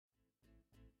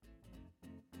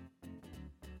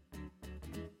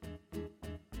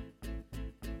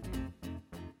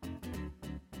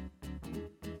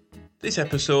This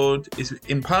episode is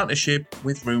in partnership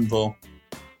with Roomvo.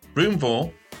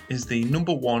 Roomvo is the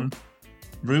 #1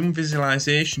 room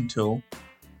visualization tool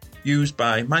used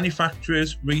by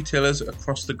manufacturers, retailers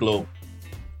across the globe.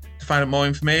 To find out more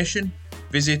information,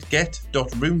 visit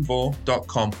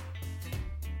get.roomvo.com.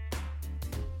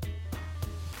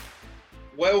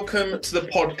 Welcome to the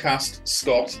podcast,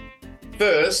 Scott.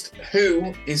 First,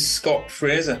 who is Scott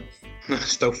Fraser?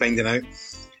 Still finding out.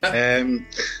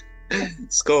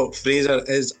 Scott Fraser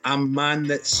is a man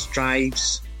that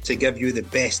strives to give you the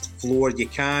best floor you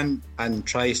can and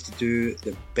tries to do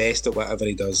the best at whatever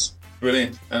he does.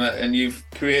 Brilliant. And you've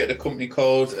created a company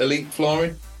called Elite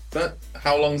Flooring.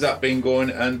 How long's that been going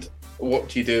and what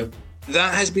do you do?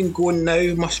 That has been going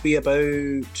now, must be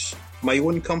about, my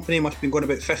own company must have been going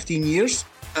about 15 years.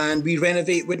 And we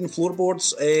renovate wooden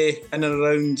floorboards in and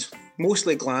around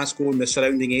mostly Glasgow and the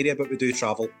surrounding area, but we do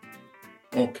travel.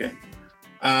 Okay.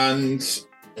 And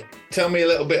tell me a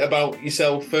little bit about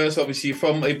yourself first. Obviously,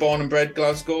 you're born and bred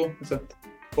Glasgow.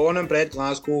 Born and bred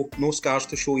Glasgow, no scars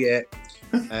to show yet.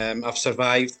 I've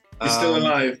survived. You're still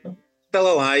alive?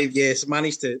 Still alive, yes.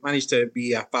 Managed to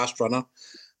be a fast runner.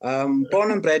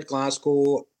 Born and bred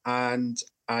Glasgow, and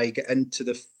I get into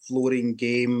the flooring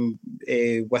game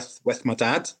with my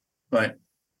dad. Right.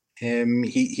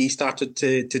 He started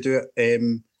to do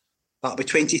it. That'll be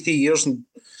 23 years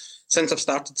since I've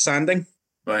started sanding.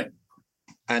 Right.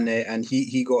 And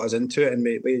he got us into it, and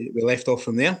we left off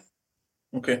from there.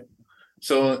 Okay.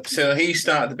 So he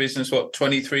started the business,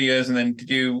 23 years, and then did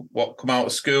you come out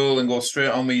of school and go straight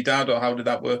on with your dad, or how did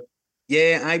that work?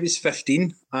 Yeah, I was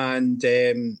 15, and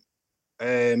he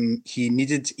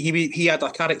had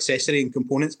a car accessory and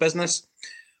components business,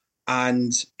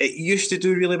 and it used to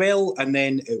do really well, and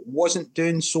then it wasn't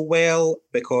doing so well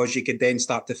because you could then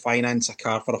start to finance a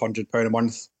car for £100 a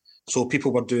month. So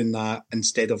people were doing that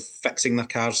instead of fixing their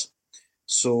cars.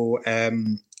 So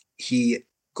he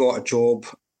got a job.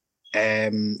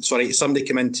 Somebody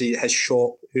came into his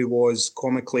shop who was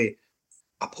comically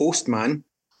a postman,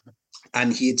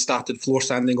 and he had started floor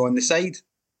sanding on the side.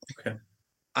 Okay.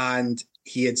 And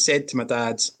he had said to my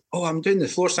dad, "Oh, I'm doing the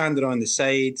floor sanding on the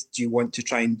side. Do you want to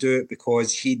try and do it?"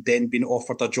 Because he'd then been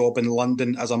offered a job in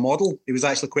London as a model. He was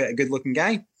actually quite a good-looking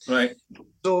guy. Right.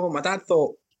 So my dad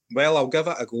thought, well, I'll give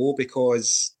it a go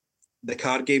because the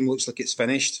car game looks like it's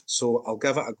finished. So I'll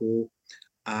give it a go.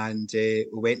 And we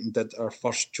went and did our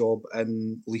first job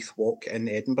in Leith Walk in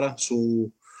Edinburgh. So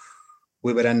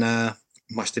we were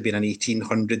must have been an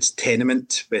 1800s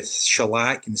tenement with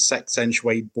shellac and 6-inch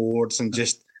wide boards and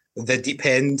just the deep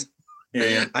end.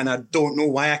 Yeah. And I don't know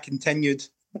why I continued.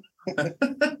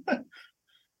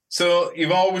 So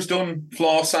you've always done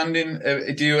floor sanding.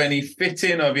 Do you any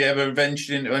fitting, or have you ever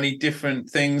ventured into any different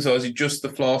things, or is it just the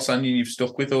floor sanding you've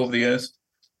stuck with over the years?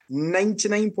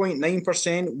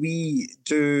 99.9% we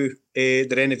do the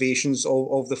renovations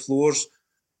of the floors.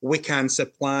 We can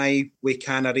supply, we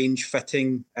can arrange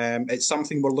fitting. It's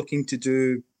something we're looking to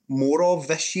do more of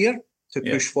this year to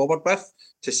push forward with,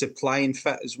 to supply and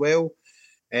fit as well.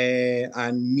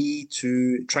 And me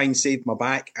to try and save my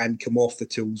back and come off the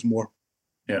tools more.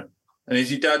 Yeah. And is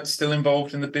your dad still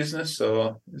involved in the business,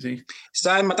 or is he?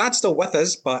 So my dad's still with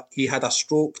us, but he had a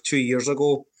stroke 2 years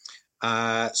ago.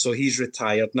 So he's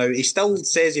retired now. He still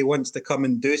says he wants to come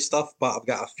and do stuff, but I've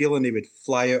got a feeling he would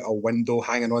fly out a window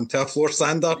hanging onto a floor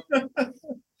sander.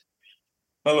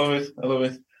 I love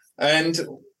it. And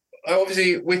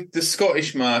obviously with the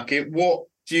Scottish market, what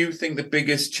do you think the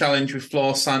biggest challenge with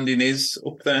floor sanding is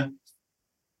up there?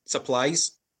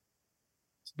 Supplies.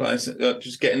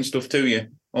 Just getting stuff to you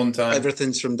on time.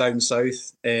 Everything's from down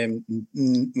south.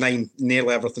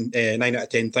 Nearly everything. 9 out of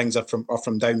 10 things are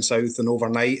from down south and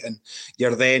overnight, and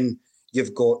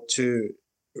you've got to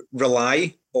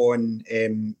rely on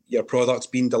your products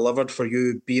being delivered for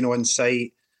you being on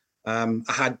site. I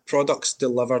had products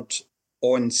delivered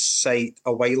on site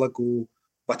a while ago,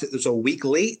 but it was a week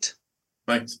late.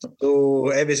 Right.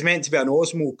 So it was meant to be an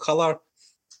Osmo colour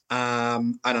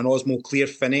and an Osmo clear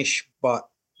finish, but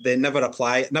they never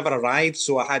arrived,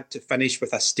 so I had to finish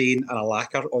with a stain and a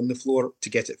lacquer on the floor to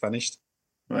get it finished.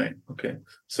 Right, okay.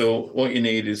 So what you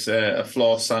need is a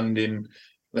floor sanding,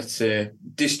 let's say,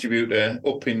 distributor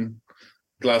up in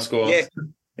Glasgow. Yeah,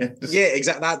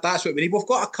 exactly. That's what we need. We've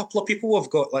got a couple of people. We've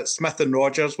got like Smith and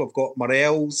Rogers. We've got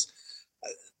Morel's.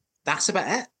 That's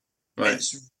about it. Right.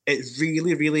 It's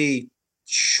really, really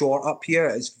short up here.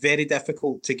 It's very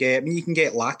difficult to get. I mean, you can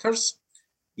get lacquers.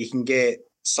 You can get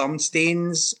some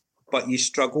stains, but you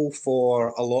struggle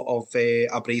for a lot of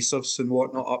abrasives and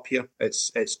whatnot up here.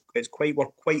 We're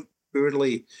quite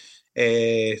poorly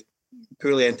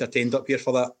entertained up here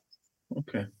for that.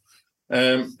 Okay.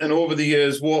 And over the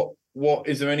years, what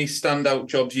is there any standout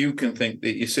jobs you can think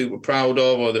that you're super proud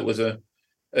of, or that was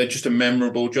just a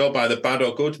memorable job, either bad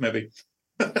or good, maybe?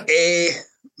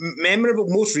 Memorable,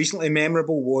 most recently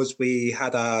memorable was we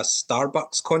had a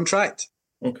Starbucks contract.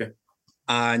 Okay.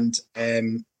 And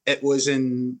it was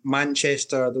in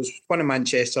Manchester. There was one in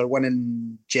Manchester, one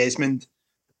in Jesmond,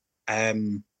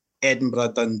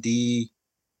 Edinburgh, Dundee.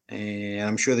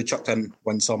 I'm sure they chucked in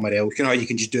one somewhere else. You know, you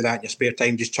can just do that in your spare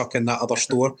time, just chuck in that other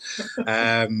store.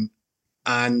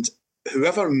 And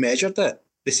whoever measured it,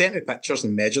 they sent me pictures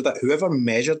and measured it. Whoever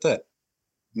measured it,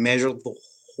 measured the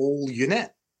whole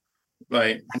unit.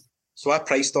 Right. So I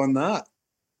priced on that.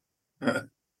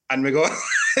 And we got,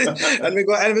 and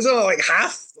it was only like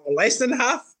half, or less than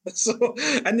half. So,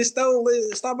 and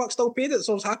Starbucks still paid it,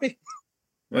 so I was happy.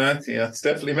 Well, yeah, it's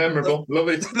definitely memorable. Love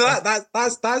it.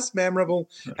 That's memorable.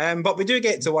 But we do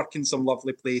get to work in some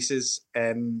lovely places.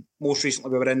 Most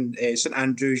recently, we were in St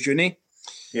Andrews Uni.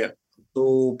 Yeah.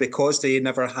 So because of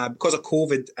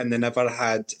COVID, and they never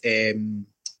had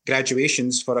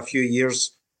graduations for a few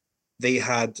years, they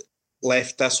had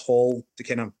left this hall to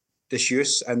kind of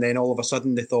disuse, and then all of a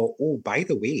sudden they thought, oh, by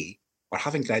the way, we're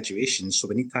having graduations, so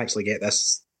we need to actually get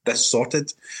this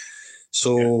sorted.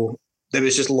 So there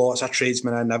was just lots of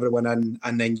tradesmen and everyone in,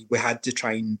 and then we had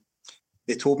to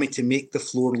they told me to make the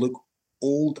floor look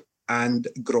old and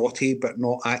grotty, but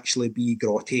not actually be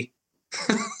grotty.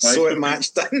 So it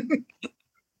matched in.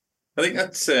 I think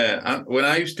that's when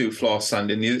I used to do floor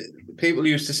sanding, people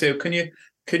used to say, can you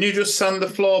just sand the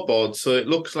floorboard so it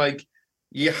looks like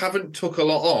you haven't took a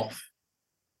lot off,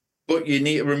 but you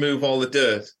need to remove all the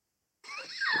dirt.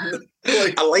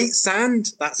 A light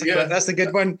sand. That's a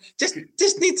good one. Just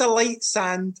needs a light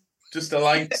sand. Just a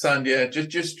light sand, yeah.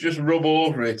 Just rub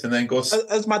over it and then go.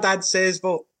 As my dad says,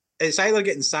 well, it's either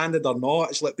getting sanded or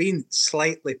not. It's like being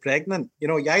slightly pregnant. You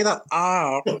know, you either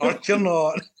are or you're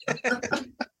not.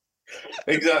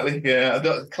 Exactly, yeah.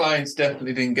 The clients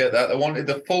definitely didn't get that. They wanted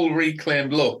the full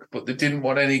reclaimed look, but they didn't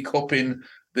want any cupping.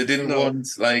 They didn't want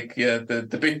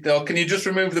the bit. Oh, can you just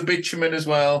remove the bitumen as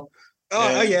well?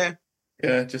 Oh yeah.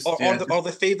 Yeah, or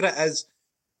the favourite is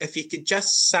if you could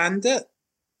just sand it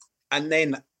and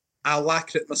then I'll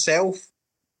lacquer it myself.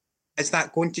 Is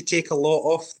that going to take a lot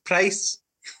off the price?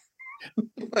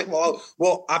 Like,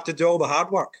 well, I have to do all the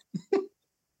hard work.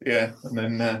 Yeah, and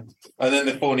then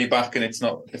they phone you back, and it's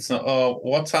not. Oh,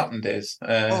 what's happened is.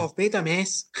 I've made a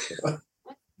mess.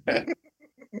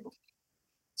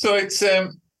 So it's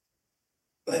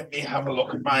let me have a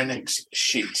look at my next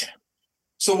sheet.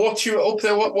 So what's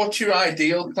your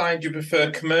ideal client? Do you prefer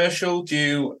commercial? Do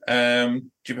you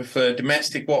prefer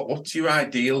domestic? What's your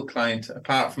ideal client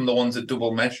apart from the ones that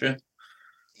double measure?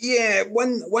 Yeah,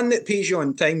 one that pays you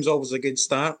on time is always a good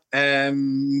start.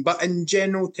 But in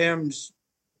general terms,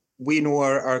 we know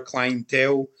our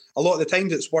clientele. A lot of the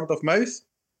times it's word of mouth.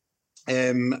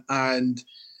 And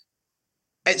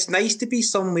it's nice to be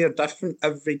somewhere different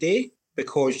every day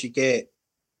because you get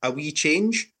a wee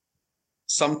change.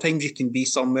 Sometimes you can be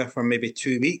somewhere for maybe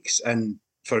 2 weeks, and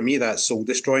for me that's soul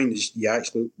destroying. You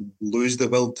actually lose the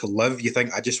will to live. You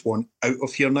think, I just want out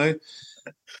of here now.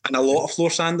 And a lot of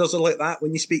floor sanders are like that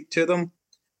when you speak to them.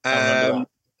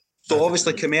 So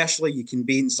obviously commercially you can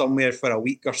be in somewhere for a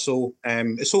week or so.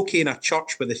 It's okay in a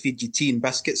church where they feed you tea and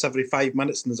biscuits every 5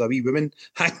 minutes and there's a wee woman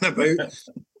hanging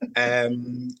about.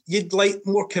 You'd like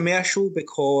more commercial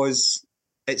because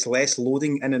it's less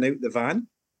loading in and out the van.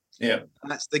 Yeah,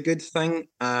 that's the good thing,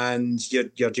 and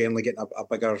you're generally getting a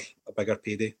bigger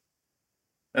payday.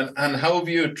 And how have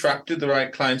you attracted the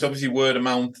right clients? Obviously, word of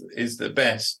mouth is the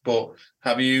best, but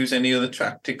have you used any other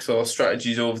tactics or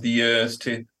strategies over the years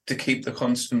to keep the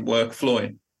constant work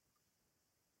flowing?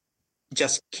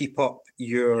 Just keep up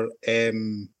your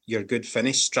good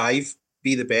finish. Strive,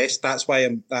 be the best. That's why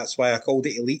I called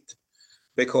it elite,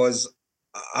 because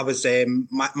I was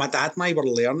my dad and I were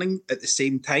learning at the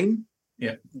same time.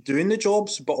 Yeah, doing the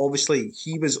jobs, but obviously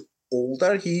he was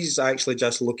older. He's actually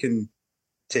just looking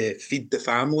to feed the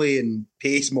family and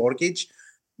pay his mortgage,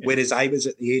 whereas I was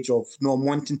at the age of I'm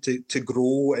wanting to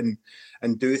grow and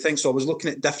do things. So I was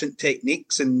looking at different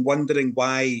techniques and wondering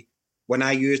why, when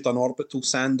I used an orbital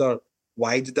sander,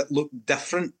 why did it look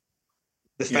different?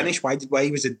 The finish, why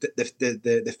was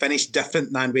the finish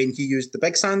different than when he used the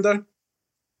big sander?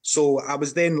 So I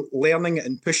was then learning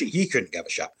and pushing. He couldn't give a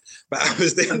shit, but I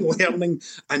was then learning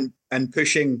and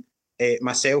pushing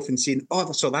myself and saying,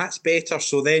 oh, so that's better.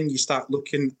 So then you start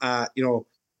looking at,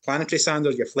 planetary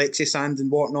sanders, your flexi sand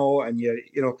and whatnot, and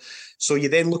so you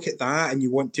then look at that and you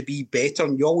want to be better,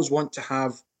 and you always want to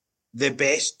have the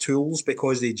best tools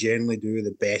because they generally do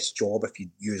the best job if you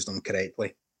use them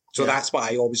correctly. So that's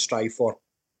what I always strive for.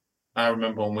 I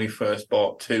remember when we first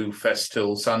bought two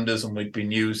Festool sanders and we'd been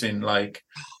using like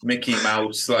Mickey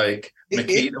Mouse, like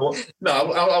Makita. No,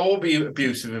 I won't be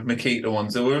abusive of Makita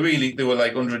ones. They were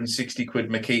like 160 quid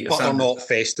Makita But sanders. they're not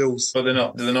Festools. But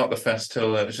they're not the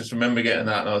Festool. I just remember getting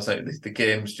that and I was like, the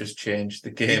game's just changed.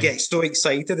 The game. You get so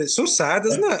excited. It's so sad,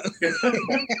 isn't it?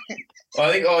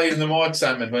 I think even the more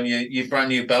excitement when your brand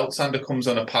new belt sander comes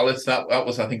on a pallet. That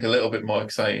was, I think, a little bit more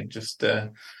exciting. Just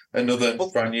another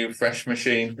brand new fresh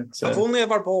machine. I've only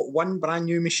ever bought one brand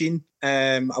new machine.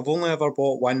 I've only ever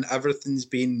bought one. Everything's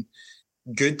been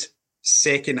good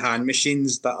second-hand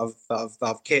machines that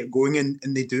I've kept going, and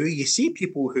they do. You see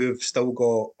people who've still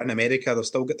got, in America, they've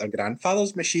still got their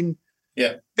grandfather's machine.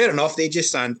 Yeah. Fair enough, they just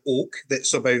stand oak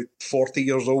that's about 40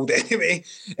 years old anyway.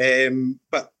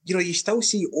 But, you still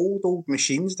see old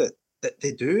machines that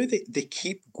they do. They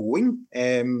keep going.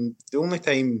 The only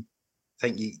time I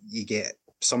think you get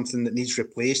something that needs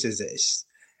replaced is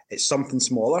it's something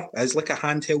smaller. It's like a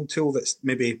handheld tool that's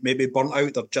maybe burnt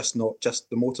out or just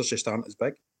the motors just aren't as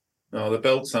big. No, the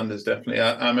belt sanders definitely.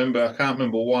 I remember, I can't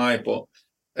remember why, but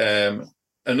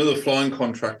another flooring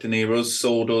contractor near us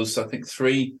sold us, I think,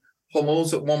 3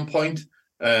 Hummels at one point.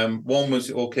 One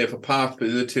was okay for parts, but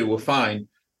the other 2 were fine.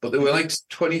 But they were like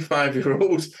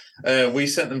 25-year-old. We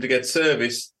sent them to get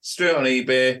serviced straight on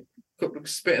eBay,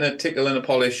 spitting a tickle and a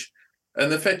polish,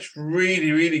 and they fetched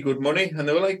really, really good money. And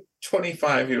they were like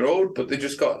 25-year-old, but they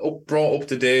just got brought up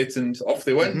to date, and off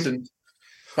they went. And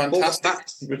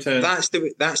fantastic return. That's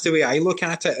the way I look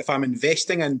at it. If I'm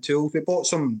investing in tools, we bought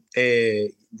some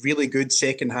really good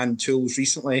second-hand tools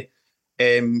recently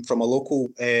from a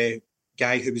local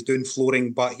guy who was doing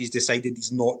flooring, but he's decided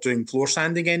he's not doing floor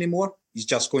sanding anymore. He's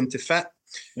just going to fit.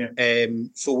 Yeah.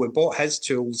 So we bought his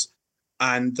tools,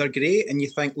 and they're great. And you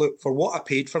think, look, for what I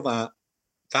paid for that,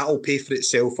 that'll pay for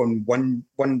itself on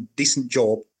one decent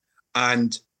job,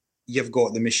 and you've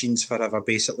got the machines forever,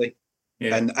 basically.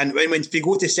 Yeah. And when if you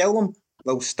go to sell them,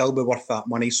 they'll still be worth that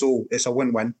money. So it's a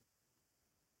win-win.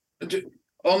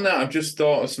 On that, I've just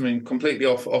thought of something completely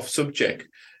off subject.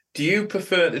 Do you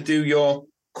prefer to do your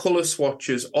colour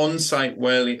swatches on site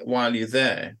while you're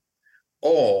there,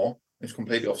 or it's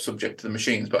completely off subject to the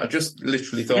machines? But I just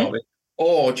literally thought of it.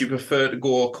 Or do you prefer to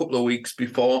go a couple of weeks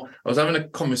before? I was having a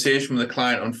conversation with a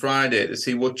client on Friday to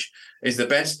see which is the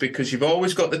best, because you've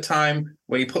always got the time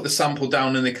where you put the sample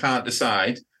down and they can't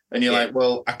decide. And you're like,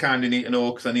 well, I kind of need to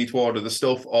know because I need to order the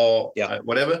stuff or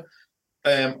whatever.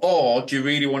 Or do you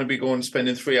really want to be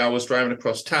spending 3 hours driving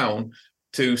across town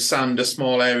to sand a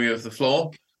small area of the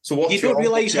floor? So what you don't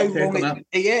realise how long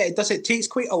it does. It takes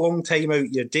quite a long time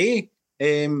out your day.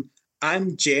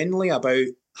 I'm generally about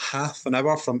half an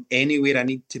hour from anywhere I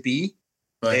need to be,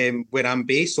 where I'm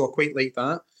based, so I quite like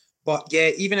that. But yeah,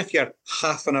 even if you're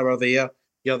half an hour there,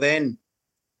 you're then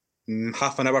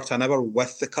half an hour to an hour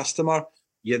with the customer.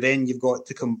 You've got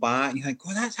to come back and you think,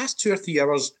 oh, that's 2 or 3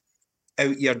 hours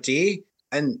out your day.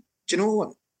 And do you know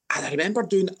what? I remember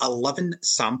doing 11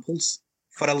 samples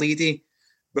for a lady.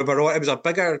 It was a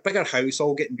bigger house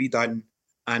all getting redone,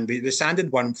 and we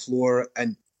sanded one floor,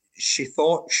 and she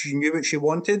thought she knew what she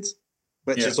wanted,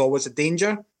 which is always a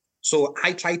danger. So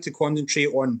I tried to concentrate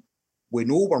on, we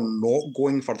know we're not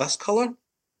going for this colour,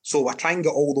 so I try and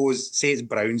get all those, say it's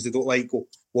browns they don't like,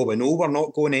 well, we know we're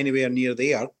not going anywhere near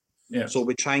there. Yeah. So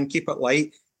we try and keep it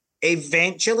light.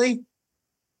 Eventually,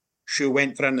 she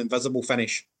went for an invisible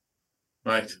finish.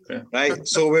 Right. Okay. Right.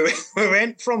 So we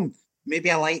went from maybe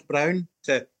a light brown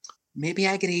to maybe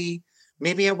a grey,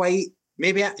 maybe a white,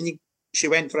 she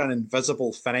went for an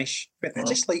invisible finish. But I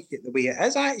just like it the way it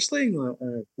is, actually.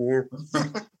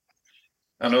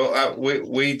 I know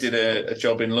we did a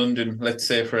job in London, let's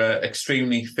say, for an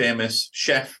extremely famous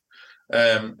chef,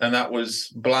 and that was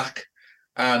black.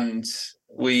 And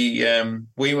we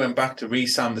went back to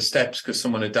resand the steps because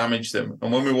someone had damaged them.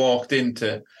 And when we walked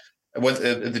into,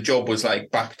 the job was like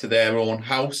back to their own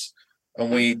house, and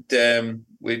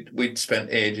we'd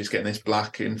spent ages getting this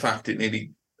black. In fact, I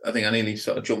nearly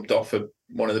sort of jumped off of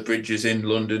one of the bridges in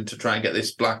London to try and get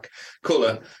this black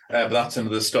colour. But that's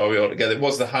another story altogether. It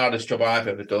was the hardest job I've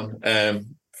ever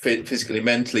done, physically,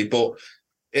 mentally. But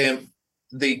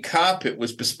the carpet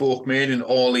was bespoke made in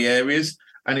all the areas,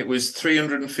 and it was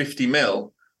 350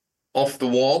 mil off the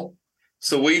wall.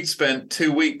 So we'd spent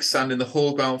 2 weeks sanding the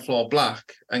whole ground floor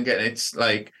black and getting it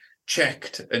like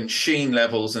checked and sheen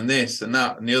levels and this and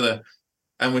that and the other.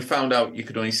 And we found out you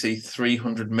could only see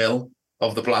 300 mil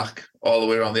of the black all the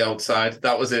way around the outside.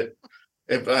 That was it.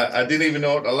 I didn't even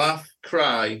know what to laugh,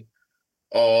 cry,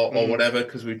 or whatever,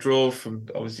 because we drove from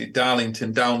obviously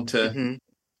Darlington down to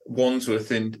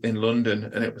Wandsworth in London,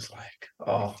 and it was like,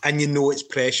 oh. And you know it's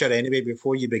pressure anyway.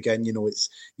 Before you begin,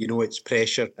 it's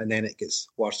pressure, and then it gets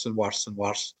worse and worse and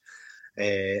worse.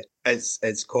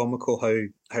 It's comical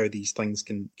how these things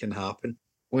can happen.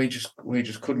 We just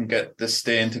couldn't get the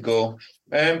stain to go.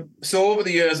 So over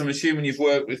the years, I'm assuming you've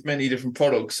worked with many different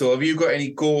products. So have you got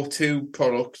any go-to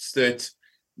products that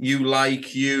you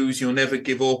like, use, you'll never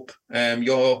give up?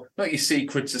 Your not your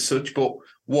secrets as such, but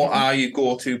what are your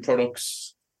go-to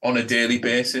products on a daily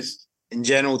basis? In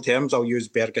general terms, I'll use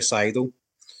Bergacidal.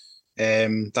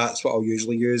 That's what I'll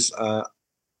usually use.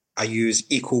 I use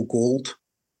Eco Gold.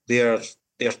 Their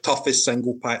toughest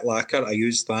single pack lacquer. I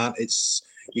use that.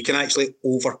 You can actually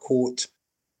overcoat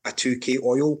a 2K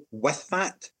oil with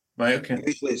that. Right, okay.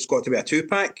 Usually it's got to be a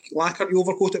 2-pack lacquer you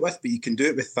overcoat it with, but you can do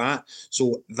it with that.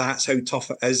 So that's how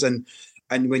tough it is. And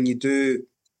when you do,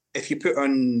 if you put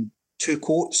on 2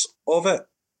 coats of it,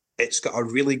 it's got a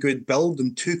really good build,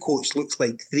 and 2 coats looks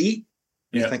like 3.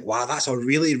 Yeah. You think, wow, that's a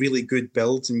really, really good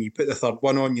build. And you put the third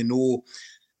one on,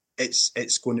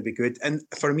 it's going to be good. And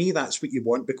for me, that's what you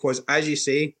want, because as you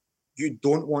say, you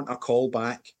don't want a call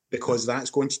back, because that's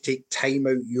going to take time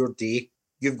out your day.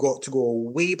 You've got to go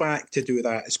way back to do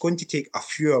that. It's going to take a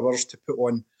few hours to put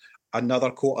on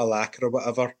another coat of lacquer or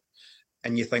whatever.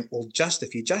 And you think, well,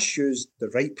 if you just use the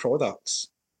right products,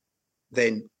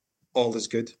 then all is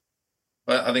good.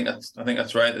 Well, I think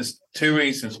that's right. There's 2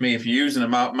 reasons for me. If you're using a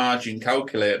margin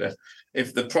calculator,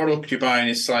 if the product you're buying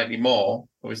is slightly more,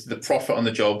 obviously the profit on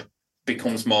the job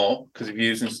becomes more because if you're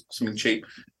using something cheap.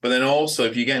 But then also,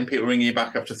 if you're getting people ringing you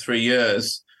back after 3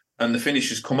 years and the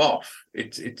finishes come off,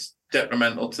 it's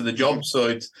detrimental to the job. So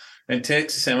it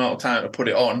takes the same amount of time to put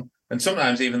it on. And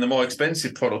sometimes even the more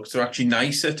expensive products are actually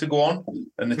nicer to go on,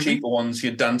 and the cheaper ones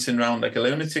you're dancing around like a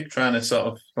lunatic trying to sort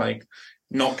of like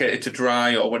not get it to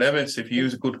dry or whatever. So if you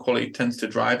use a good quality, it tends to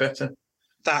dry better.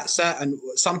 That's it. And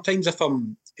sometimes if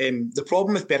I'm the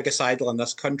problem with Bergacidal in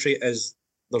this country is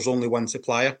there's only one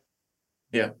supplier.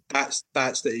 Yeah, that's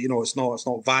it's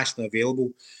not vastly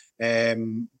available,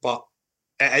 but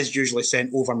it is usually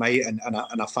sent overnight and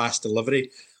a fast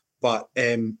delivery. But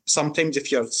sometimes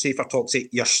if you're, say for talk's sake,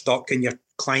 you're stuck and your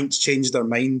clients change their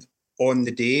mind on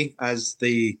the day, as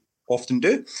they often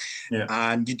do,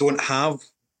 and you don't have,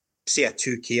 say, a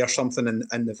 2K or something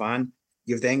in the van,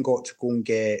 you've then got to go and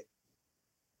get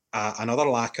another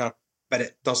lacquer, but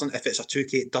it doesn't, if it's a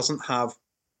 2K, it doesn't have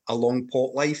a long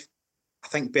pot life. I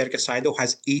think Bergacidal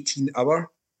has 18-hour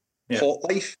pot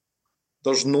life.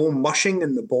 There's no mushing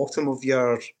in the bottom of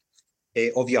your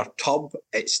tub.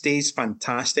 It stays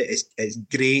fantastic. It's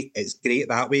great. It's great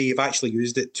that way. You've actually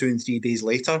used it 2 and 3 days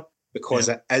later, because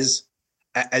it is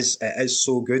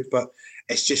so good, but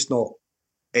it's just not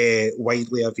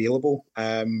widely available.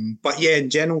 But yeah,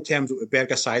 in general terms with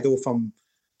Bergacidal, if I'm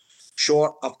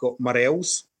short, I've got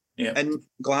Morels in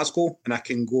Glasgow, and I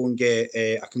can go and get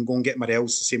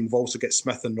Morels. The same. We've also got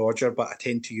Smith and Roger, but I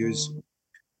tend to use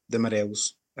the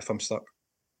Morels if I'm stuck.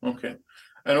 Okay.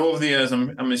 And over the years,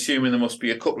 I'm assuming there must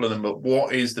be a couple of them, but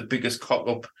what is the biggest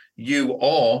cock-up you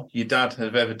or your dad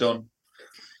have ever done?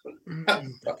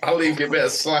 I'll leave you a bit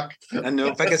of slack. I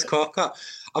know, biggest cock-up.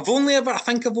 I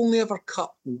think I've only ever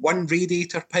cut one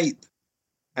radiator pipe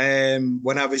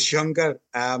when I was younger.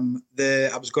 I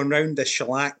was going round the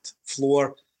shellacked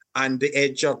floor and the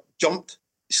edger jumped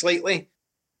slightly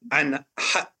and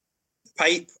hit the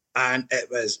pipe, and it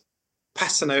was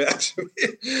pissing out.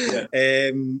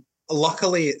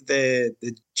 Luckily, the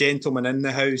gentleman in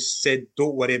the house said,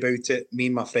 "Don't worry about it. Me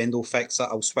and my friend will fix it.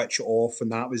 I'll switch it off,"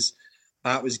 and that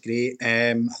was great.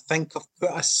 I think I've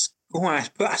put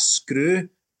a screw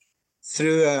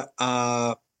through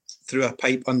a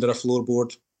pipe under a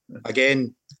floorboard.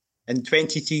 Again, in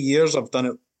 23 years, I've done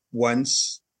it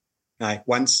once.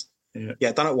 Once.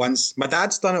 Yeah, done it once. My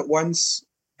dad's done it once.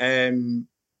 The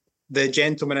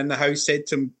gentleman in the house said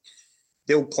to him,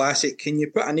 the old classic, "Can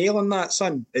you put a nail in that,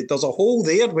 son? There's a hole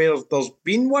there where there's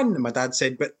been one." And my dad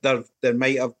said, "But there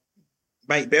might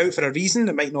be out for a reason.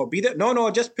 It might not be there."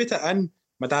 No, just put it in.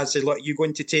 My dad said, "Look, you're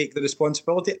going to take the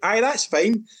responsibility." Aye, that's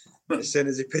fine. As soon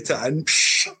as he put it in.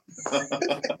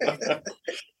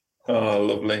 Oh,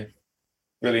 lovely.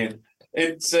 Brilliant.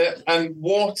 It's and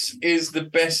what is the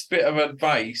best bit of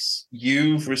advice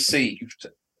you've received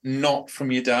not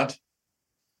from your dad?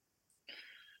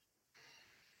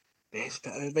 Best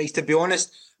bit of advice, to be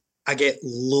honest, I get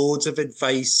loads of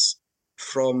advice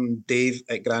from Dave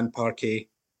at Grand Parquet.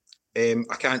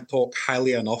 I can't talk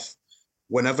highly enough.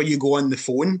 Whenever you go on the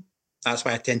phone, that's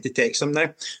why I tend to text him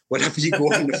now. Whenever you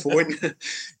go on the phone,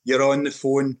 you're on the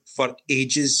phone for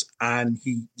ages, and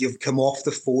you've come off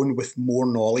the phone with more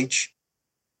knowledge.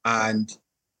 And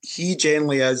he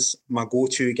generally is my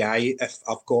go-to guy. If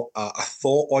I've got a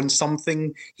thought on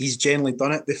something, he's generally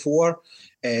done it before.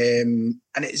 And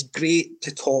it's great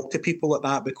to talk to people like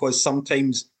that, because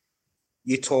sometimes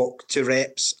you talk to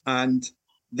reps and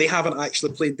they haven't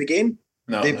actually played the game.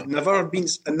 They've never been.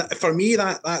 And for me,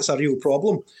 that's a real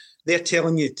problem. They're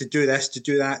telling you to do this, to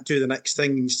do that, do the next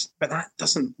thing, but that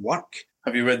doesn't work.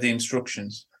 Have you read the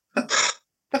instructions?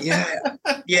 Yeah,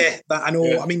 that I know.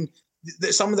 Yeah. I mean,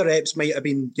 some of the reps might have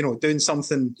been, doing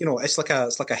something. It's like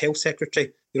a health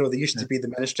secretary. They used to be the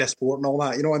Ministry of Sport and all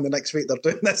that. And the next week they're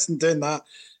doing this and doing that.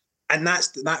 And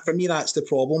that's for me. That's the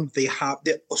problem.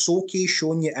 It's okay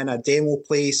showing you in a demo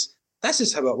place. This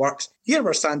is how it works. Here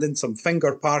we're standing some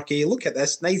finger parky. Look at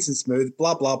this, nice and smooth.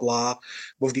 Blah blah blah.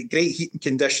 We've got great heating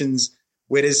conditions.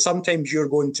 Whereas sometimes you're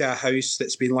going to a house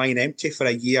that's been lying empty for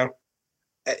a year.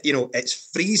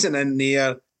 It's freezing in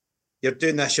there. You're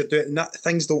doing this. You're doing that.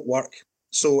 Things don't work.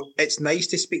 So it's nice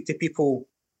to speak to people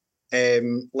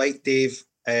like Dave.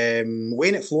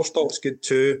 Wayne at Floorstock's good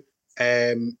too.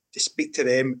 To speak to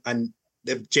them, and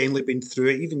they've generally been through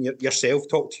it. Even yourself,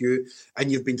 talk to you, and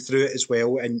you've been through it as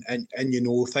well, and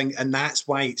things. And that's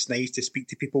why it's nice to speak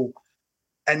to people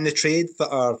in the trade that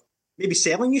are maybe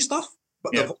selling you stuff,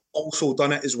 but they've also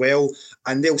done it as well,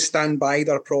 and they'll stand by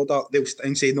their product.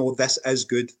 They'll say, "No, this is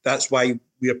good. That's why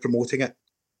we are promoting it."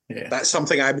 Yeah. That's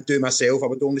something I would do myself. I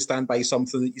would only stand by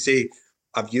something that you say,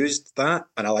 "I've used that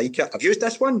and I like it. I've used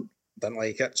this one, didn't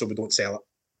like it, so we don't sell it."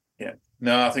 Yeah.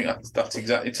 No, I think that's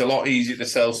exactly. It's a lot easier to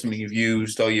sell something you've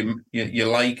used or you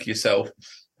like yourself.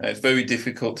 It's very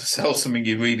difficult to sell something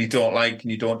you really don't like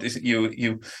and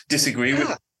you disagree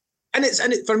with. And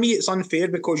for me, it's unfair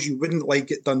because you wouldn't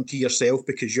like it done to yourself,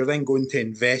 because you're then going to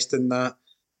invest in that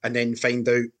and then find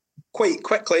out quite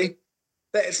quickly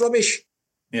that it's rubbish.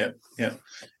 Yeah.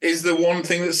 Is there one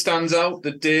thing that stands out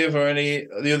that Dave or any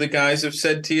of the other guys have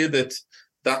said to you that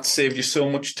saved you so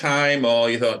much time, or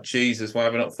you thought, Jesus, why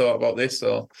have I not thought about this?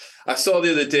 Or I saw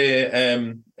the other day,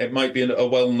 it might be a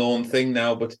well-known thing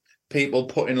now, but people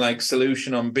putting like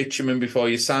solution on bitumen before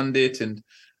you sand it, and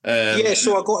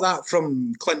so I got that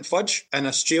from Clint Fudge in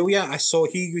Australia. I saw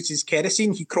he uses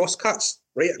kerosene. He cross-cuts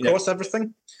right across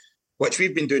everything, which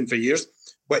we've been doing for years.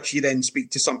 Which you then speak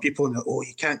to some people and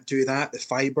you can't do that, the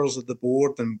fibres of the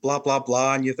board and blah, blah,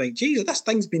 blah. And you think, geez, this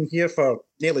thing's been here for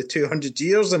nearly 200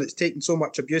 years and it's taken so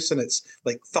much abuse and it's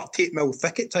like 38 mil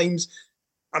thick at times.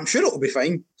 I'm sure it'll be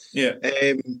fine. Yeah.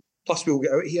 Plus we'll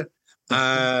get out of here.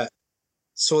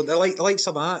 So the likes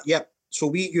of that, yep. So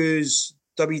we use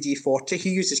WD-40. He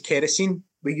uses kerosene.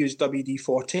 We use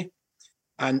WD-40.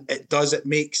 And it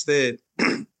makes the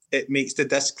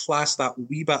disc last that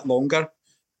wee bit longer.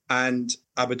 And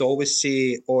I would always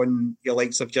say on your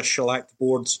likes of your shellacked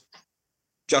boards,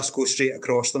 just go straight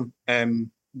across them.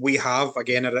 We have,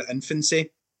 again, at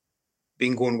infancy,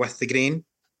 been going with the grain,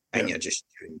 and you're just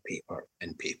doing paper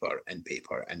and paper and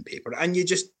paper and paper, and you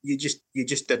just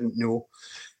didn't know.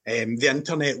 The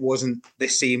internet wasn't the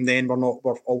same then.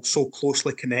 We're all so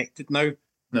closely connected now.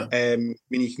 No.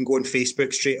 You can go on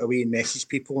Facebook straight away and message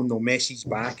people, and they'll message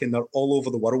back, and they're all over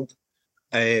the world.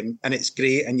 And it's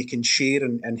great, and you can share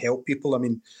and help people. I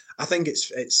mean, I think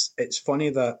it's funny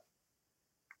that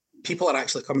people are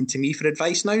actually coming to me for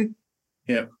advice now.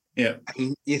 Yeah. I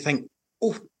mean, you think,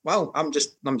 oh, well, I'm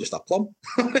just a plum,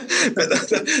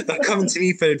 but they're coming to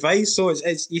me for advice. So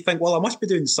it's you think, well, I must be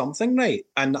doing something right.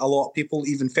 And a lot of people,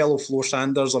 even fellow floor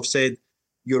sanders, have said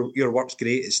your work's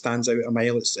great. It stands out a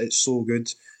mile. It's so good.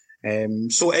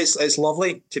 So it's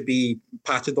lovely to be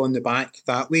patted on the back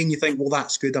that way, and you think, well,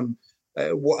 that's good.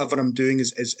 Whatever I'm doing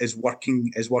is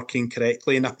working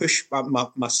correctly, and I push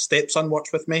my stepson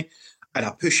works with me, and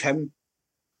I push him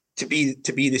to be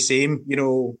the same.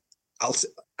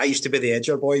 I used to be the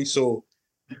edger boy, so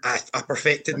I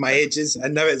perfected my edges,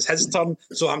 and now it's his turn.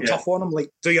 So I'm tough on him, like,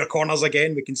 do your corners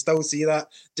again. We can still see that.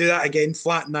 Do that again.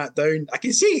 Flatten that down. I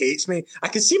can see he hates me. I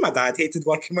can see my dad hated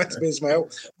working with me as well.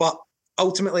 But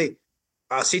ultimately,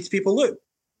 I say to people, look,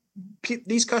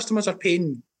 these customers are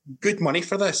paying good money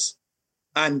for this.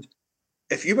 And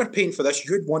if you were paying for this,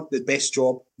 you'd want the best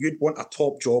job. You'd want a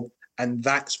top job. And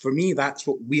that's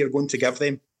what we are going to give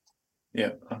them.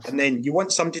 Yeah. And then you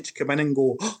want somebody to come in and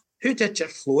go, oh, who did your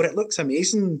floor? It looks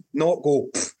amazing. Not go,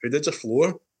 who did your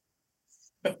floor?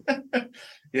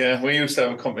 Yeah, we used to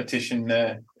have a competition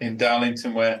in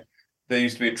Darlington where there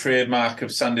used to be a trademark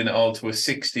of sanding it all to a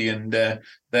 60 and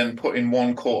then putting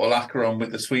one coat of lacquer on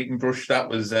with the sweetened brush. That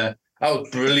was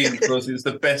brilliant for us. It was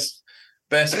the best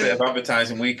bit of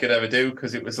advertising we could ever do,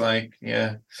 because it was like,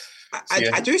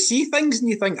 I do see things and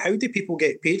you think, how do people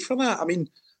get paid for that? I mean,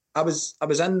 I was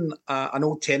in an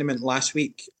old tenement last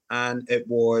week, and it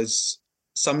was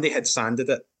somebody had sanded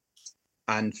it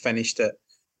and finished it,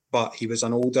 but he was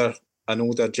an older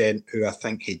gent who I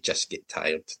think he'd just get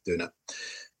tired doing it.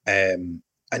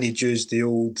 And he'd used the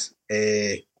old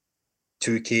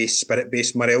 2K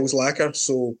spirit-based Morels lacquer,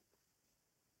 so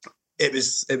it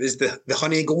was the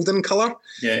honey golden colour.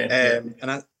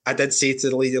 And I did say to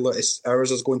the lady, look,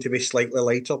 ours is going to be slightly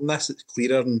lighter than this, it's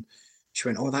clearer, and she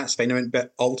went, oh, that's fine. I went,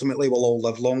 but ultimately we'll all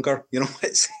live longer,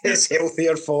 it's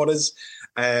healthier for us.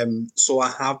 So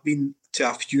I have been to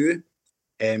a few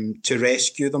to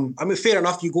rescue them. I mean, fair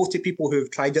enough, you go to people who have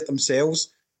tried it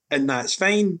themselves and that's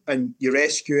fine, and you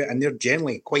rescue it and they're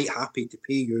generally quite happy to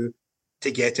pay you to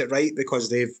get it right because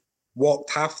they've walked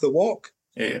half the walk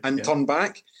and turned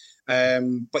back.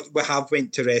 But we have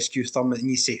went to rescue some, and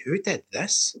you say, who did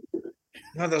this?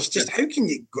 There's just how can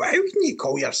you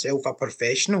call yourself a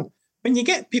professional when you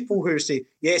get people who say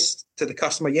yes to the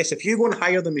customer? Yes, if you go and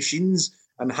hire the machines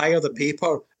and hire the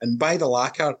paper and buy the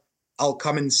lacquer, I'll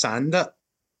come and sand it.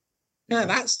 Yeah,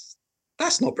 that's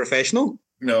not professional.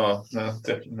 No,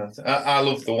 definitely not. I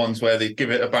love the ones where they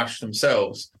give it a bash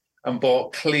themselves and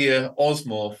bought clear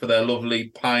Osmo for their lovely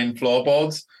pine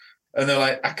floorboards. And they're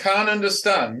like, I can't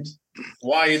understand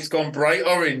why it's gone bright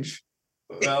orange.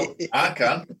 Well, I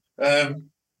can.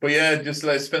 But yeah, just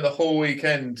spend the whole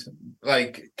weekend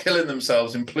killing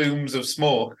themselves in plumes of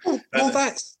smoke. Well,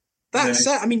 that's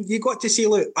it. I mean, you got to see.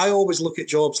 Look, I always look at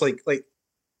jobs like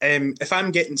if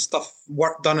I'm getting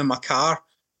work done in my car,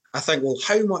 I think, well,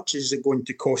 how much is it going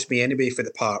to cost me anyway for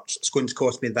the parts? It's going to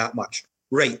cost me that much,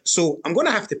 right? So I'm going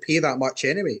to have to pay that much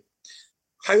anyway.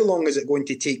 How long is it going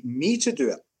to take me to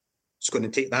do it? It's going to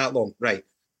take that long, right?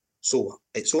 So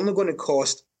it's only going to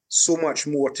cost so much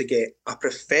more to get a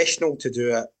professional to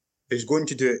do it, who's going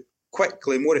to do it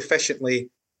quickly, more efficiently,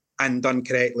 and done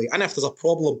correctly. And if there's a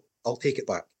problem, I'll take it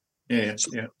back.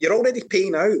 You're already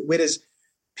paying out, whereas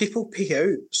people pay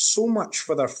out so much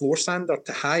for their floor sander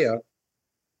to hire.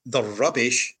 They're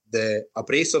rubbish. The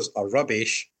abrasives are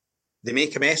rubbish. They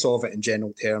make a mess of it in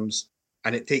general terms,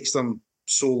 and it takes them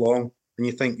so long. And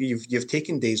you think you've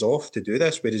taken days off to do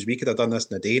this, whereas we could have done this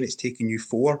in a day, and it's taken you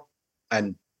 4.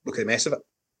 And look at the mess of it.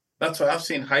 That's what I've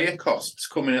seen. Higher costs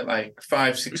coming at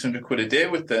 £500-600 a day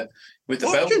with the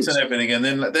belts and everything, and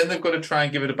then they've got to try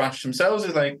and give it a bash themselves.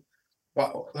 It's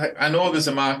I know there's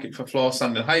a market for floor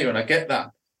sanding higher, and I get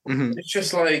that. Mm-hmm. It's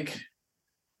just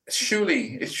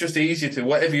surely it's just easier to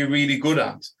whatever you're really good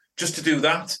at, just to do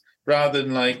that rather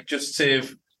than just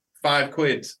save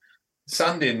 £5.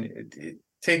 Sanding it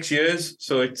takes years,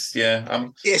 so it's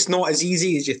it's not as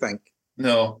easy as you think.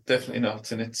 No, definitely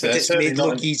not, and it's made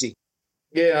look easy.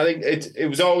 Yeah, I think it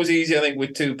was always easy. I think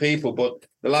with 2 people, but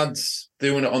the lads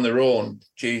doing it on their own,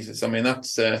 Jesus, I mean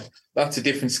that's a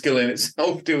different skill in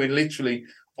itself. Doing literally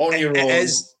on your own.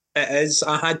 It is.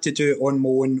 I had to do it on my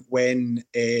own when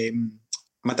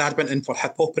my dad went in for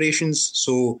hip operations,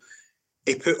 so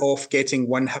he put off getting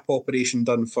one hip operation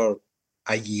done for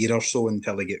a year or so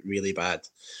until it get really bad.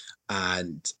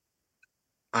 And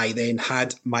I then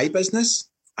had my business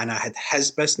and I had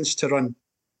his business to run.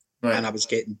 Right. And I was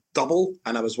getting double,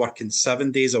 and I was working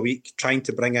 7 days a week trying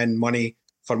to bring in money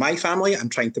for my family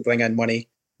and trying to bring in money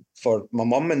for my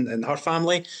mum and her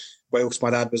family whilst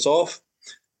my dad was off.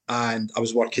 And I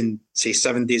was working, say,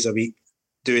 7 days a week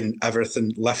doing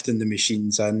everything, lifting the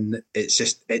machines. And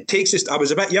I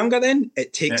was a bit younger then.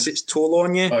 It takes its toll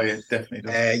on you. Oh, yeah, definitely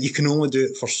does. You can only do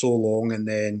it for so long, and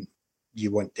then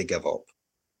you want to give up.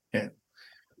 Yeah.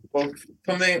 Well,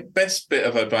 from the best bit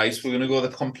of advice, we're going to go the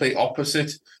complete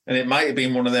opposite. And it might have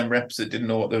been one of them reps that didn't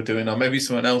know what they were doing, or maybe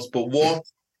someone else. But what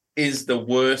is the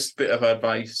worst bit of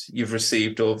advice you've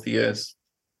received over the years?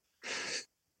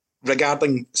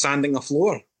 Regarding sanding a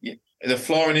floor? Yeah. The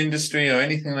flooring industry or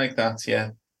anything like that, yeah.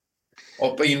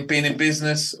 Or being in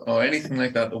business or anything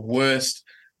like that, the worst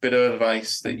bit of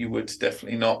advice that you would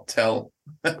definitely not tell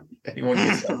anyone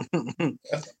yourself.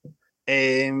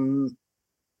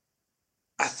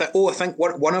 I think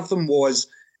one of them was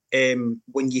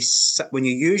when you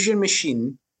use your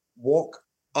machine, walk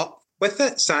up with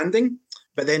it, sanding,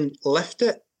 but then lift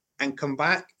it and come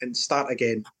back and start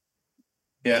again.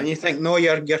 Yeah. And you think, no,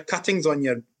 your cutting's on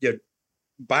your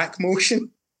back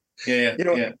motion. Yeah.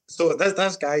 So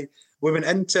this guy, we went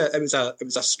into it was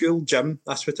a school gym,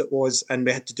 that's what it was, and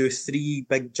we had to do 3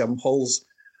 big gym halls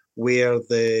where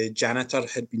the janitor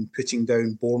had been putting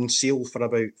down born seal for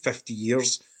about 50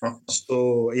 years. Oh.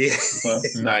 So, yeah. Well,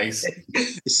 nice.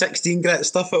 16 grit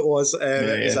stuff it was.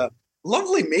 It was a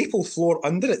lovely maple floor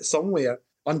under it somewhere,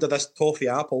 under this toffee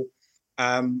apple.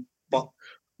 But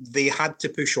they had to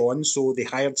push on, so they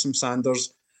hired some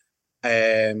sanders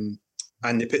and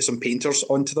they put some painters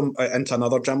onto them, into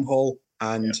another gym hall,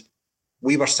 and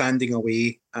we were sanding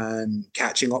away and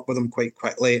catching up with them quite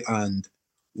quickly. And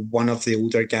one of the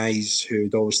older guys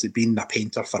who'd obviously been a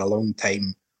painter for a long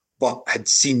time, but had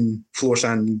seen floor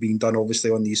sanding being done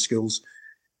obviously on these schools,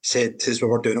 said to us we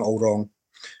were doing it all wrong,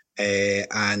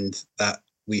 and that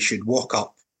we should walk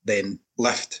up, then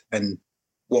lift and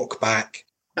walk back,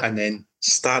 and then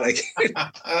start again.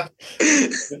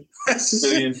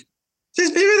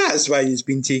 Just maybe that's why it's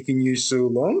been taking you so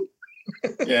long.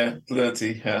 Yeah,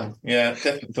 bloody hell. Yeah,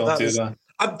 definitely don't do that.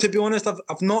 To be honest,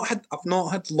 I've not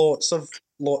had lots of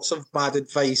bad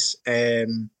advice.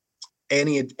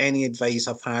 Any advice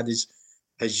I've had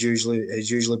has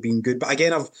usually been good. But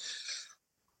again,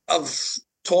 I've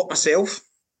taught myself.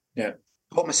 Yeah.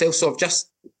 So I've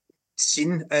just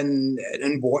seen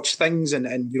and watched things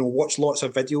and watched lots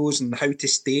of videos and how to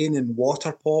stain and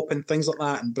water pop and things like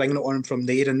that, and bringing it on from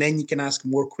there. And then you can ask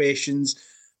more questions.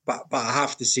 But I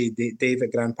have to say, Dave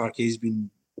at Grand Parquet has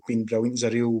been brilliant. He's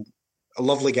a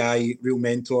lovely guy, real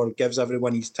mentor, gives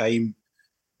everyone his time.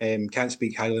 Can't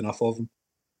speak highly enough of him.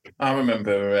 I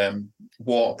remember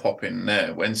water popping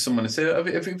when someone said,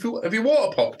 have you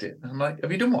water popped it? I'm like,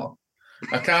 have you done what?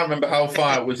 I can't remember how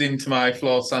far it was into my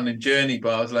floor sanding journey,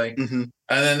 but I was like, and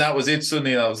then that was it.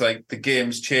 Suddenly I was like, the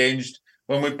game's changed.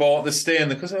 When we bought the stain,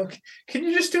 because can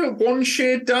you just do it one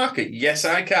shade darker? Yes,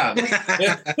 I can. As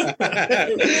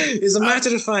a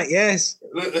matter of fact, yes.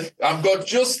 I've got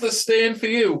just the stain for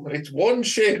you. It's one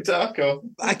shade darker.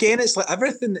 Again, it's like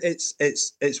everything.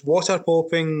 It's water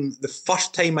popping. The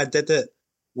first time I did it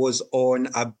was on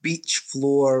a beach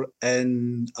floor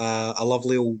in a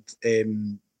lovely old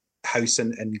house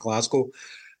in Glasgow,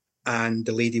 and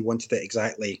the lady wanted it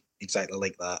exactly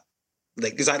like that.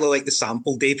 Exactly like the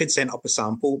sample. Dave had sent up a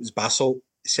sample. It was basalt.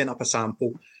 He sent up a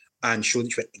sample and showed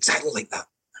it. She went, exactly like that.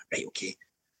 Right, okay.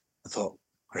 I thought,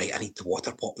 right, I need to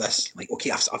water pop this. Like,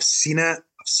 okay, I've seen it.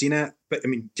 But I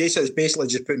mean, Jason is basically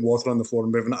just putting water on the floor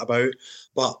and moving it about.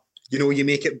 But you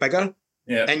make it bigger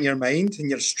in your mind, and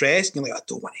you're stressed. And you're like, I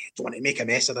don't want to make a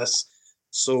mess of this.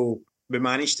 So we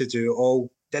managed to do it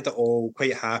all. Did it all.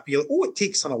 Quite happy. Like, it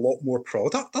takes on a lot more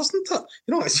product, doesn't it?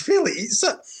 It's fairly eats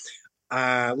it.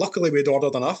 Luckily, we'd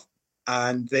ordered enough,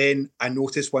 and then I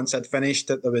noticed once I'd finished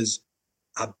that there was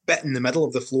a bit in the middle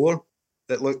of the floor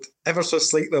that looked ever so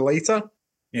slightly lighter.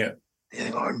 Yeah. And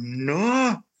I go, oh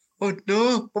no, what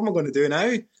am I going to do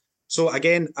now? So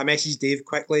again, I messaged Dave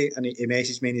quickly, and he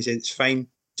messaged me and he said, it's fine,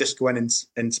 just go in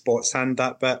and spot sand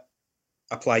that bit,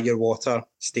 apply your water,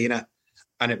 stain it,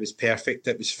 and it was perfect,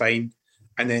 it was fine.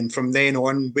 And then from then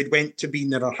on, we went to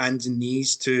being on our hands and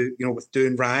knees to, with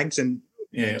doing rags and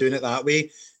doing it that way,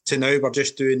 to now we're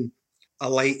just doing a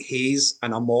light haze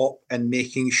and a mop and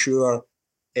making sure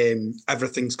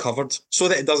everything's covered so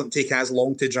that it doesn't take as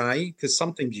long to dry, because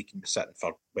sometimes you can be sitting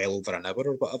for well over an hour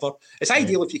or whatever. It's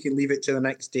ideal if you can leave it to the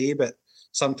next day, but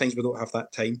sometimes we don't have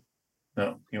that time.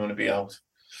 No, you want to be out.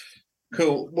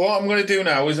 Cool. What I'm going to do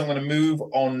now is I'm going to move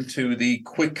on to the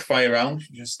quick fire round,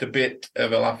 just a bit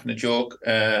of a laugh and a joke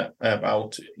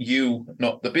about you,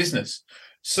 not the business.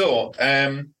 So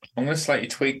I'm going to slightly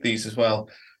tweak these as well.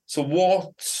 So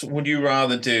what would you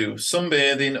rather do,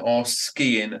 sunbathing or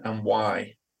skiing, and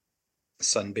why?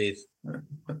 Sunbathe.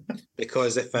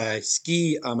 Because if I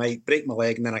ski, I might break my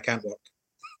leg and then I can't work.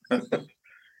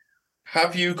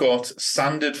 Have you got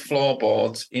sanded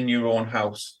floorboards in your own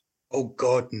house? Oh,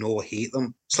 God, no, I hate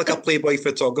them. It's like a Playboy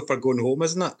photographer going home,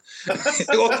 isn't it?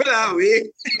 Go that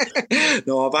way.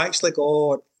 No, I've actually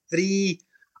got 3...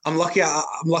 I'm lucky. I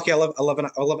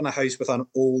live in a house with an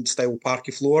old style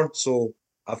parquet floor, so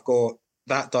I've got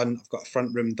that done. I've got a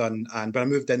front room done, and when I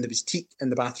moved in, there was teak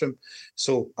in the bathroom,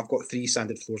 so I've got 3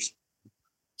 sanded floors.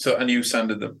 So, and you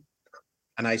sanded them?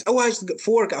 And I actually got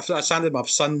 4. I sanded my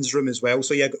son's room as well,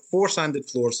 so yeah, I got 4 sanded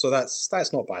floors. So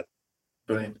that's not bad.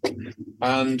 Brilliant.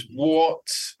 And what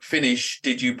finish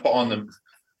did you put on them,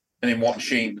 and in what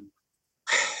sheen?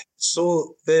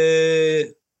 So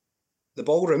the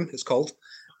ballroom, it's called.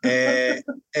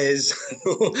 Is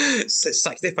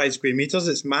 65 square meters.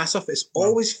 It's massive. It's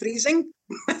always freezing,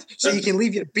 so you can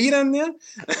leave your beer in there.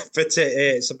 But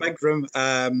it's a big room.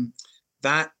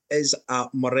 That is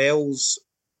at Morell's.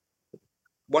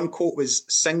 One coat was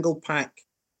single pack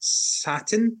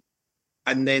satin,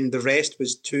 and then the rest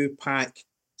was 2-pack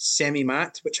semi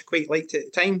matte, which I quite liked at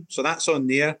the time. So that's on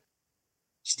there.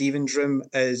 Stephen's room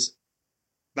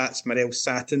that's Morell's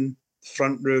satin.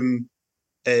 Front room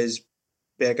is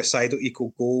Bergacido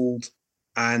Eco Gold,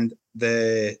 and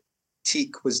the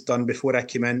teak was done before I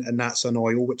came in, and that's on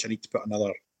oil, which I need to put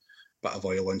another bit of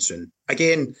oil on soon.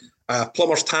 Again,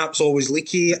 plumber's tap's always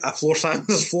leaky. A floor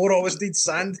sander's floor always needs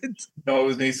sanded.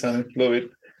 Always needs sanded fluid.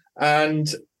 And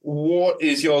what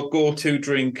is your go-to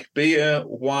drink? Beer,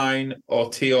 wine, or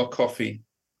tea or coffee?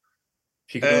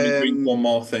 If you could only drink one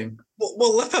more thing.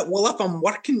 Well, if I'm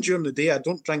working during the day, I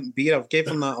don't drink beer. I've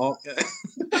given that up.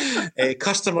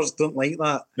 Customers don't like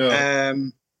that.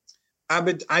 No.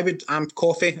 I'm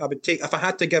coffee. I would take if I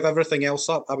had to give everything else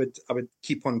up. I would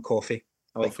keep on coffee.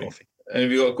 I like coffee. And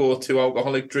if you got a go-to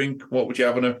alcoholic drink, what would you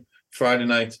have on a Friday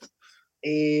night?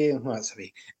 That's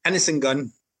a Innocent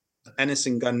Gun.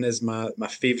 Innocent Gun is my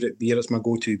favourite beer. It's my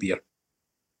go-to beer.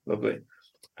 Lovely.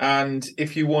 And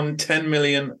if you won 10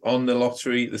 million on the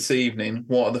lottery this evening,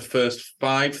 what are the first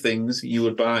 5 things you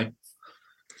would buy?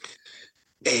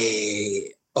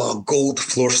 Gold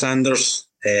floor sanders.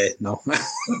 No.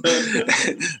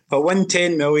 If I won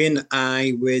 10 million,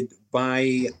 I would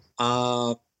buy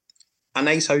a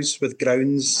nice house with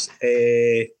grounds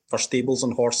for stables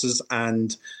and horses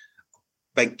and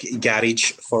big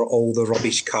garage for all the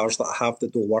rubbish cars that I have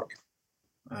that don't work.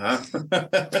 And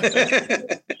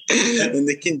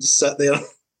they can just sit there.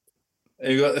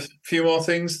 You got a few more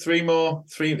things? Three more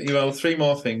things. 3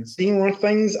 more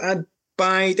things. I'd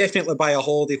definitely buy a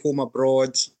holiday home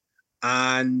abroad,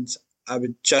 and I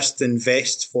would just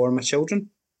invest for my children.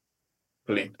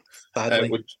 Brilliant.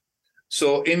 Sadly.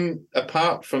 So,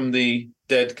 apart from the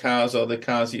dead cars or the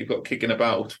cars that you've got kicking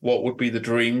about, what would be the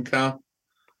dream car?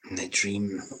 The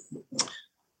dream.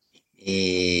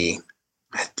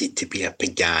 I need to be a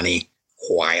Pagani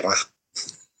Huayra.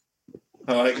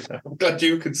 I like that. I'm glad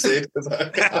you could say it.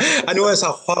 I know it's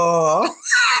a wha.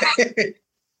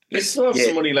 You still have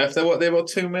some money left. They're about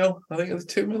 2 mil. I think it's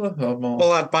 2 mil or more.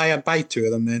 Well, I'd buy 2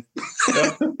 of them then.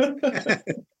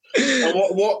 And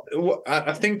what?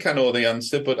 I think I know the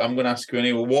answer, but I'm going to ask you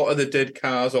anyway. What are the dead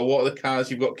cars, or what are the cars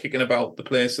you've got kicking about the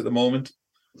place at the moment?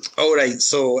 All right,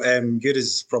 so yours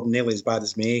is probably nearly as bad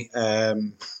as me.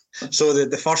 So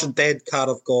the first dead car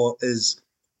I've got is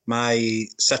my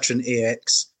Citroen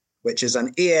AX, which is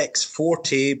an AX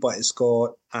Forte, but it's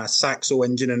got a Saxo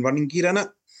engine and running gear in it,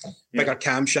 bigger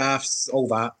camshafts, all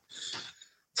that.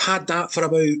 I've had that for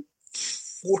about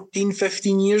 14,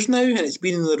 15 years now, and it's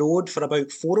been on the road for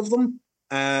about 4 of them.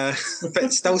 But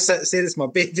it still sits there. It's my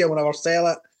baby. I will never sell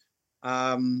it.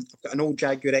 I've got an old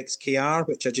Jaguar XKR,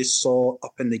 which I just saw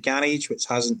up in the garage, which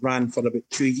hasn't ran for about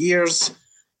 2 years.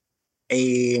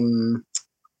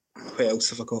 What else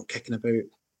have I got kicking about?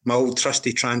 My old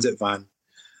trusty transit van.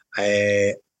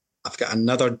 I've got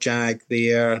another Jag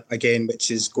there, again,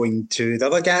 which is going to the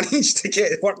other garage to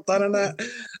get work done on it.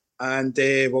 And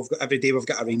every day we've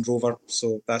got a Range Rover,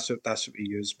 so that's what we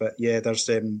use. But yeah, there's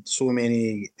so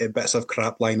many bits of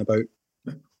crap lying about.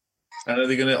 And are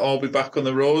they going to all be back on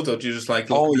the road, or do you just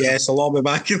like? Oh yes, I'll all be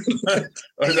back. Or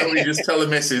is that what you just tell the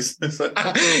missus?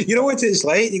 You know what it's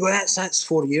like? You go, that's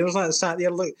 4 years. That's sat there.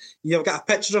 Look, you've got a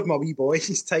picture of my wee boy.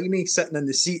 He's tiny, sitting in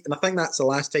the seat, and I think that's the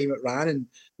last time it ran. And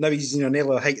now he's nearly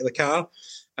the height of the car.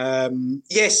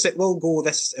 Yes, it will go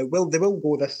this. They will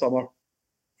go this summer.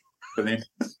 Brilliant.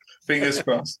 Fingers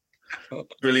crossed.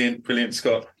 Brilliant,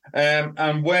 Scott.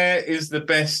 And where is the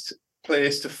best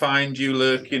place to find you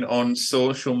lurking on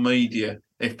social media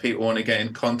if people want to get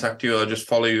in contact you or just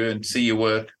follow you and see your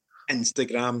work?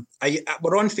 Instagram.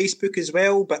 We're on Facebook as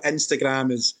well, but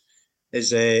Instagram is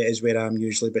where I'm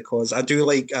usually, because I do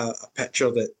like a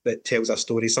picture that tells a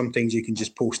story. Sometimes you can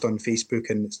just post on Facebook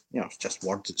and it's just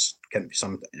words. It can be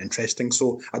something interesting.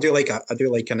 So I do like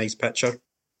a nice picture.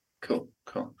 Cool.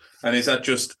 And is that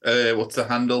just what's the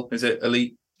handle? Is it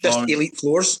Elite? Just Elite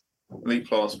Floors. Elite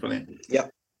Floors, brilliant. Yeah.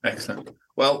 Excellent.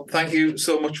 Well, thank you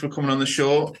so much for coming on the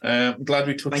show. Glad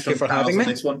we touched on cars on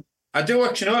this one. I do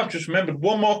actually know, I've just remembered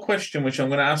one more question which I'm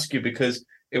going to ask you because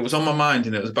it was on my mind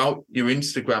and it was about your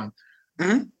Instagram.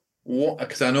 Mm-hmm.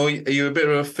 Because I know you're a bit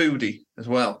of a foodie as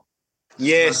well.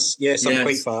 Yes, I'm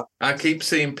quite fat. I keep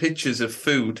seeing pictures of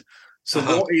food. So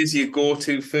what is your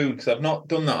go-to food? Because I've not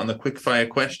done that on the quick-fire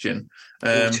question.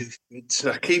 Go-to food.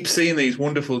 I keep seeing these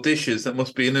wonderful dishes that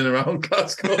must be in and around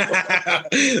Glasgow.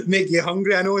 Make you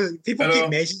hungry. I know people keep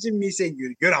messaging me saying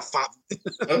you're a fat.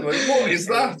 I'm like, what is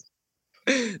that?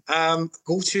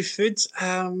 Go-to food.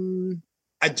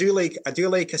 I do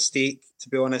like a steak, to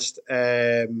be honest.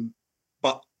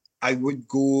 But I would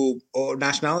go, or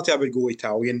nationality, I would go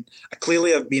Italian. I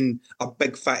clearly have been a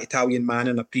big fat Italian man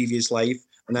in a previous life.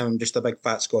 And now I'm just a big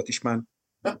fat Scottish man.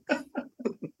 Love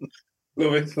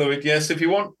it. Yes, if you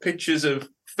want pictures of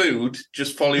food,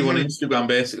 just follow you on Instagram,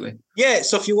 basically. Yeah,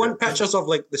 so if you want pictures of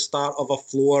like the start of a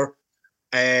floor,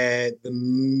 my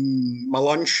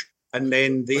lunch, and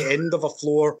then the end of a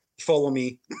floor, follow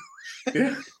me.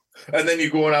 Yeah, and then you're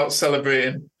going out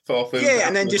celebrating for food. Yeah,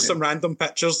 and then just some random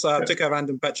pictures. I took a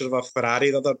random picture of a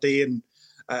Ferrari the other day, and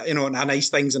nice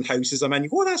things in houses I'm in. You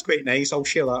go, oh, that's quite nice. I'll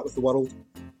share that with the world.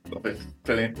 Love it.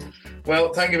 Brilliant.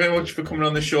 Well, thank you very much for coming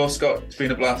on the show, Scott. It's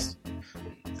been a blast.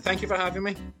 Thank you for having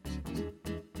me.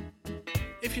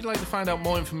 If you'd like to find out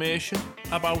more information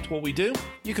about what we do,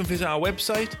 you can visit our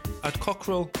website at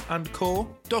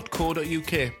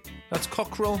cockerellandco.co.uk. That's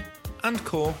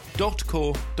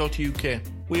cockerellandco.co.uk.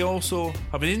 We also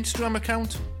have an Instagram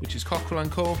account, which is Cockerel &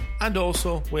 Co, and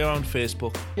also we are on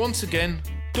Facebook. Once again,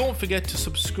 don't forget to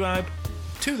subscribe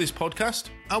to this podcast,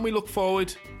 and we look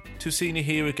forward to seeing you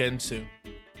here again soon.